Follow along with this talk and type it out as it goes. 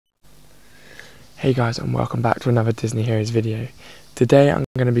Hey guys, and welcome back to another Disney Heroes video. Today I'm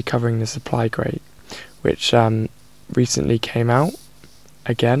going to be covering the supply crate, which recently came out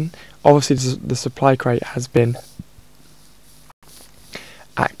again. Obviously the supply crate has been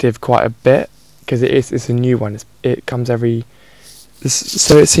active quite a bit because it's a new one. It comes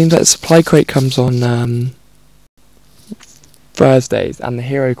so it seems like the supply crate comes on Thursdays and the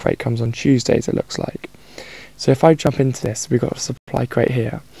hero crate comes on Tuesdays, it looks like. So if I jump into this, we've got a supply crate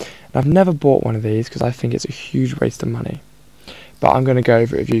here. And I've never bought one of these because I think it's a huge waste of money. But I'm going to go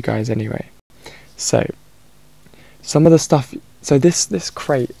over it with you guys anyway. So, some of the stuff... So this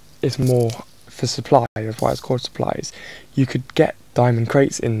crate is more for supply, that's why it's called supplies. You could get diamond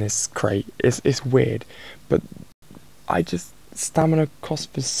crates in this crate. It's weird. But stamina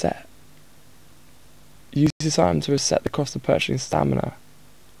cost per set. Use this item to reset the cost of purchasing stamina.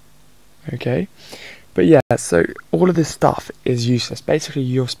 Okay? But yeah, so all of this stuff is useless. Basically,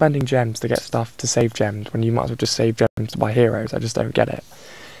 you're spending gems to get stuff to save gems when you might as well just save gems to buy heroes. I just don't get it.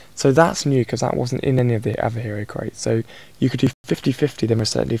 So that's new because that wasn't in any of the other hero crates. So you could do 50-50, then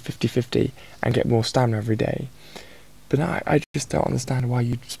most certainly 50-50 and get more stamina every day. But I just don't understand why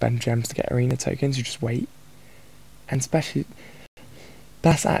you spend gems to get arena tokens. You just wait. And especially,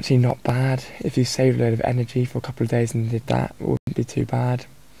 that's actually not bad. If you save a load of energy for a couple of days and did that, it wouldn't be too bad.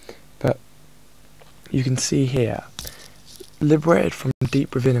 But you can see here, liberated from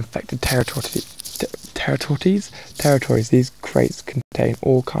deep within infected territories, these crates contain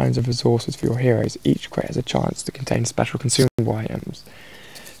all kinds of resources for your heroes. Each crate has a chance to contain special consumable items.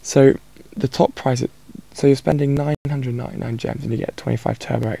 So the top price, so you're spending 999 gems and you get 25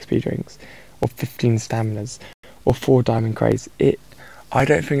 turbo XP drinks, or 15 staminas, or 4 diamond crates. I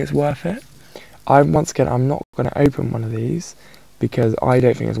don't think it's worth it. Once again, I'm not going to open one of these because I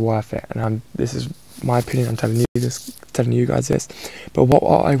don't think it's worth it, and this is my opinion. I'm telling you guys this. But what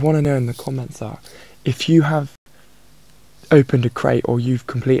I want to know in the comments are, if you have opened a crate, or you've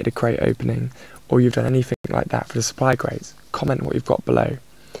completed a crate opening, or you've done anything like that for the supply crates, comment what you've got below.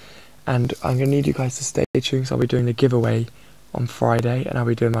 And I'm going to need you guys to stay tuned, so I'll be doing the giveaway on Friday, and I'll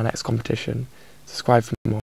be doing my next competition. Subscribe for more.